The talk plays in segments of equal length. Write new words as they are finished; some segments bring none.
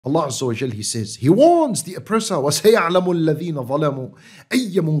Allah Azza wa Jal, He says, He warns the oppressor, وَسَيَعْلَمُ الَّذِينَ ظَلَمُوا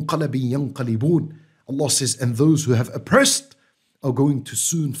أَيَّ مُنْقَلَبٍ يَنْقَلِبُونَ. Allah says, and those who have oppressed are going to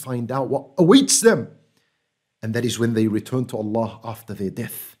soon find out what awaits them. And that is when they return to Allah after their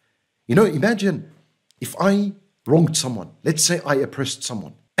death. You know, imagine if I wronged someone. Let's say I oppressed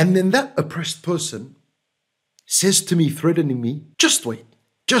someone. And then that oppressed person says to me, threatening me, just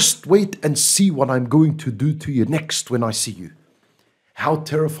wait and see what I'm going to do to you next when I see you. How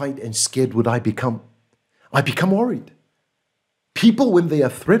terrified and scared would I become? I become worried. People, when they are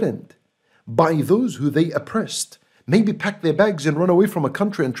threatened by those who they oppressed, maybe pack their bags and run away from a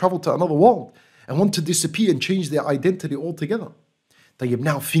country and travel to another world and want to disappear and change their identity altogether.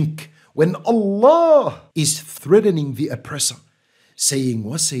 Now think, when Allah is threatening the oppressor, saying,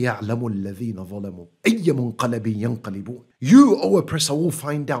 وَسَيَعْلَمُ الَّذِينَ ظَلَمُوا أَيَّ مُنْقَلَبٍ يَنْقَلِبُونَ. You, O oppressor, will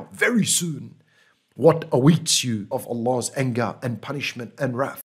find out very soon what awaits you of Allah's anger and punishment and wrath.